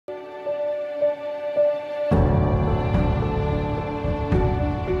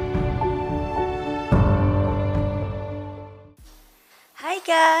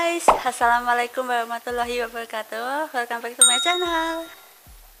guys, Assalamualaikum warahmatullahi wabarakatuh. Welcome back to my channel.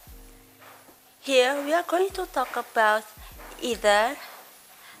 Here we are going to talk about either,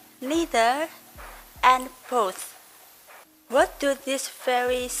 neither, and both. What do these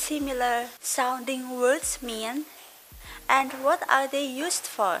very similar sounding words mean, and what are they used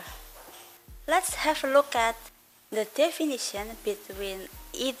for? Let's have a look at the definition between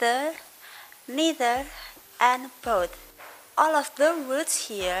either, neither, and both. All of the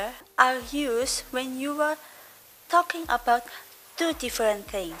words here are used when you are talking about two different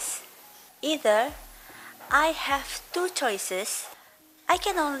things. Either, I have two choices, I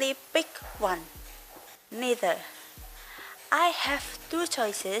can only pick one. Neither, I have two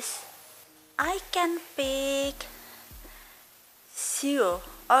choices, I can pick zero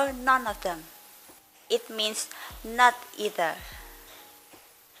or none of them. It means not either.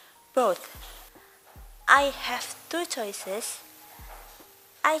 Both, I have two choices,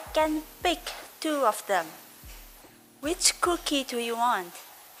 I can pick two of them. Which cookie do you want?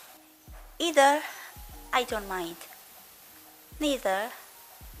 Either, I don't mind. Neither,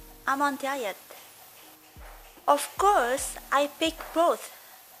 I'm on diet. Of course, I pick both.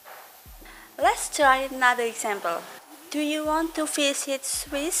 Let's try another example. Do you want to visit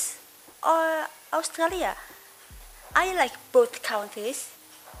Swiss or Australia? I like both countries.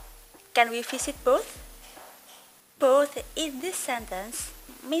 Can we visit both? Both in this sentence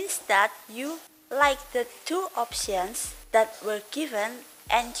means that you like the two options that were given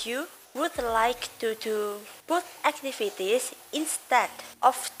and you would like to do both activities instead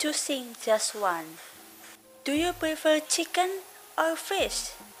of choosing just one. Do you prefer chicken or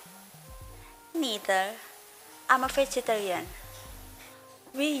fish? Neither. I'm a vegetarian.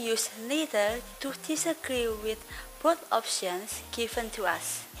 We use neither to disagree with both options given to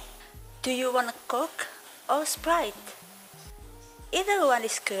us. Do you want Coke or Sprite? Either one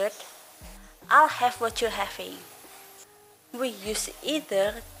is good. I'll have what you're having. We use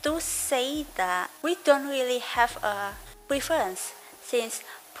either to say that we don't really have a preference since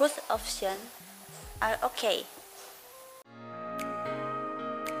both options are okay.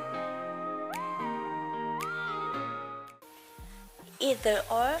 Either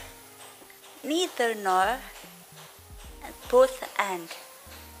or, neither nor, and both and.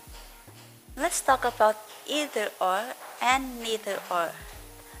 Let's talk about either or and neither or.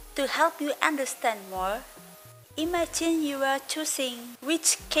 To help you understand more, imagine you are choosing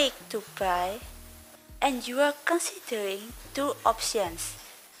which cake to buy and you are considering two options.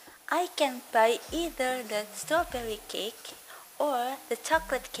 I can buy either the strawberry cake or the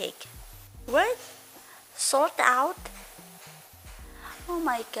chocolate cake. What? Sold out? Oh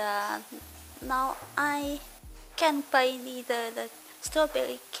my god, now I can't buy neither the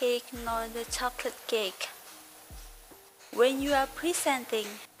strawberry cake nor the chocolate cake. When you are presenting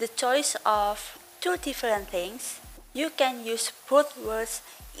the choice of two different things, you can use both words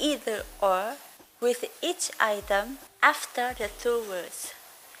either or with each item after the two words.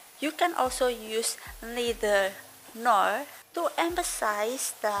 You can also use neither nor to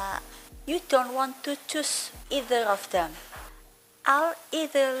emphasize that you don't want to choose either of them. I'll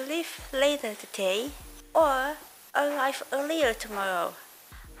either leave later today or arrive earlier tomorrow.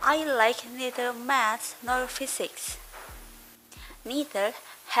 I like neither math nor physics. Neither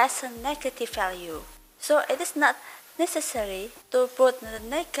has a negative value, so it is not necessary to put the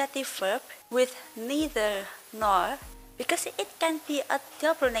negative verb with neither nor because it can be a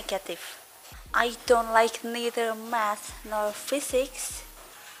double negative. I don't like neither math nor physics.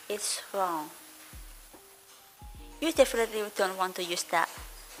 It's wrong. You definitely don't want to use that.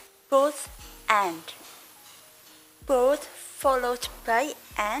 Both and. Both followed by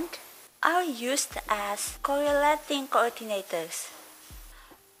and are used as correlating coordinators.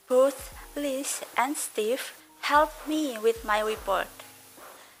 Both Liz and Steve helped me with my report.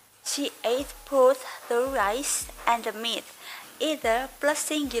 She ate both the rice and the meat, either plus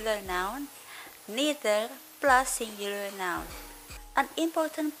singular noun, neither plus singular noun. An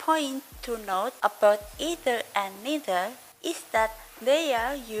important point to note about either and neither is that they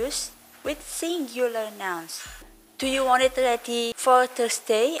are used with singular nouns. Do you want it ready for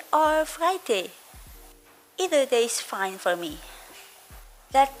Thursday or Friday? Either day is fine for me.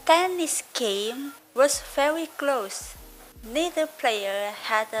 That tennis game was very close. Neither player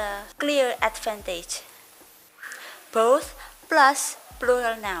had a clear advantage. Both plus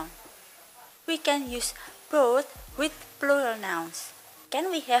plural noun. We can use both with plural nouns.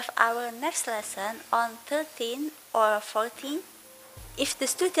 Can we have our next lesson on 13 or 14? If the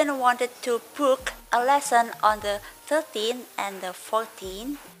student wanted to book a lesson on the 13 and the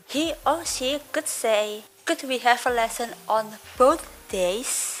 14, he or she could say, could we have a lesson on both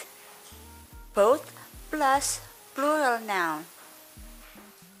days, both plus plural noun.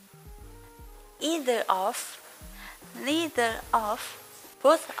 Either of, neither of,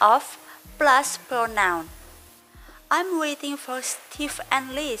 both of plus pronoun. I'm waiting for Steve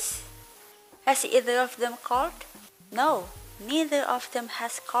and Liz. Has either of them called? No, neither of them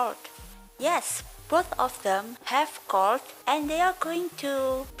has called. Yes, both of them have called and they are going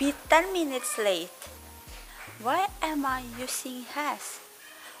to be 10 minutes late. Why am I using has?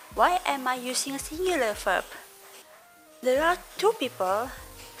 Why am I using a singular verb? There are two people,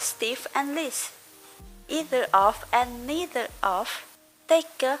 Steve and Liz. Either of and neither of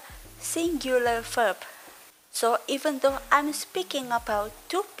take a singular verb. So even though I'm speaking about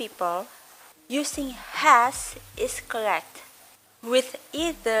two people, using has is correct. With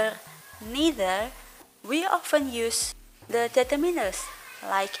either, neither, we often use the determiners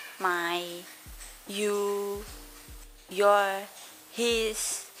like my, you, your,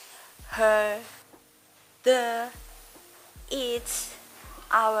 his, her, the, its,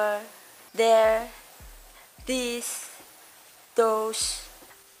 our, their, this, those.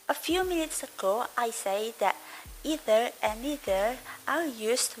 A few minutes ago, I said that either and neither are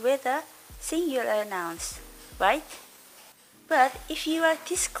used with the singular nouns, right? But if you are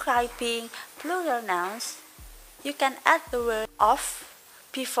describing plural nouns, you can add the word of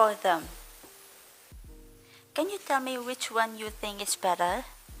before them. Can you tell me which one you think is better?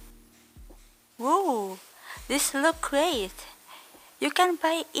 Woo! This looks great! You can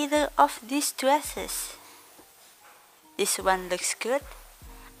buy either of these dresses. This one looks good,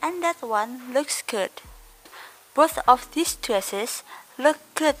 and that one looks good. Both of these dresses look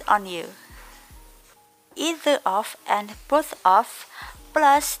good on you. Either of and both of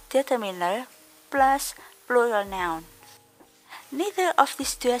plus determiner plus plural noun. Neither of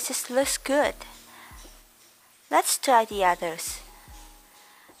these dresses looks good. Let's try the others.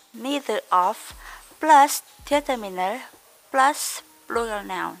 Neither of plus determiner plus plural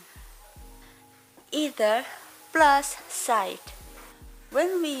noun. Either plus side.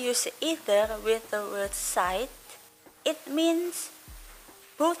 When we use either with the word side, it means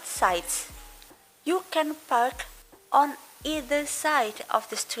both sides. You can park on either side of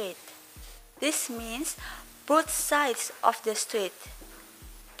the street. This means both sides of the street.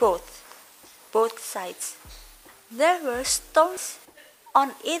 Both sides. There were stones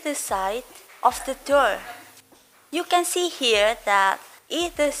on either side of the door. You can see here that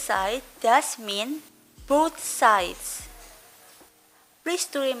either side does mean both sides. Please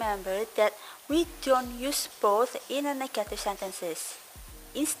do remember that we don't use both in a negative sentences.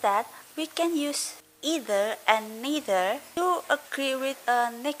 Instead, we can use either and neither to agree with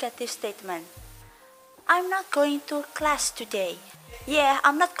a negative statement. I'm not going to class today. Yeah,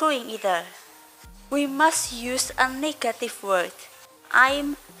 I'm not going either. We must use a negative word.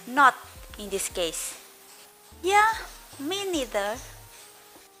 I'm not in this case. Yeah, me neither.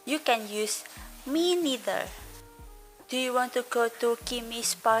 You can use me neither. Do you want to go to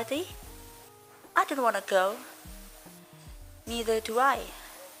Kimmy's party? I don't want to go. Neither do I.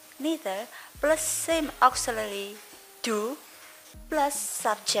 Neither plus same auxiliary do plus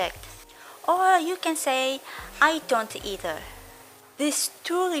subject. Or you can say I don't either. These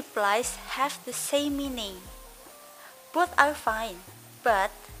two replies have the same meaning. Both are fine,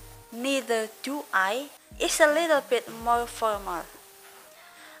 but neither do I is a little bit more formal.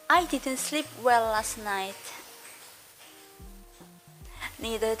 I didn't sleep well last night.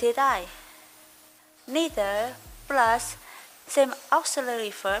 Neither did I. Neither plus same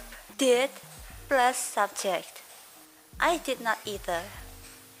auxiliary verb did plus subject. I did not either.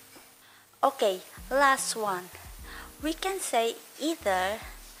 Okay, last one. We can say either,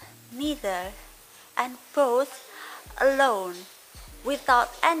 neither, and both alone without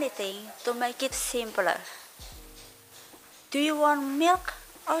anything to make it simpler. Do you want milk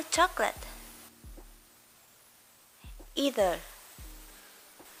or chocolate? Either.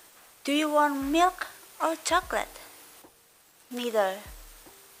 Do you want milk or chocolate? Neither.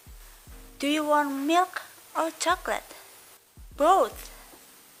 Do you want milk or chocolate? Both.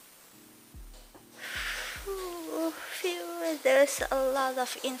 Phew, there's a lot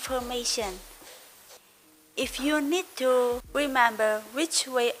of information. If you need to remember which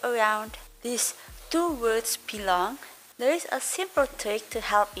way around these two words belong, there is a simple trick to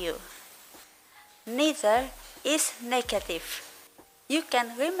help you. Neither is negative. You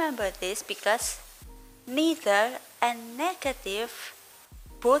can remember this because neither and negative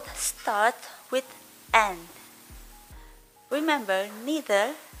both start with "and". Remember,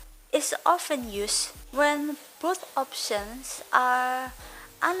 neither is often used when both options are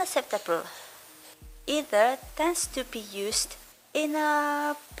unacceptable. Either tends to be used in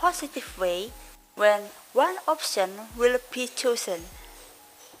a positive way when one option will be chosen.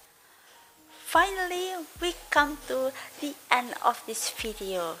 Finally, we come to the end of this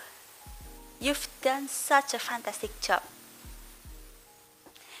video. You've done such a fantastic job.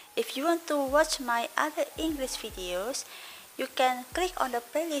 If you want to watch my other English videos, you can click on the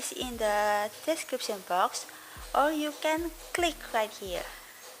playlist in the description box, or you can click right here.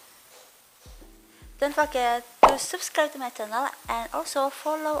 Don't forget to subscribe to my channel and also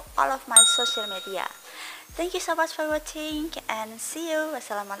follow all of my social media. Thank you so much for watching and see you.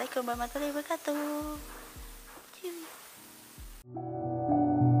 Wassalamualaikum warahmatullahi wabarakatuh.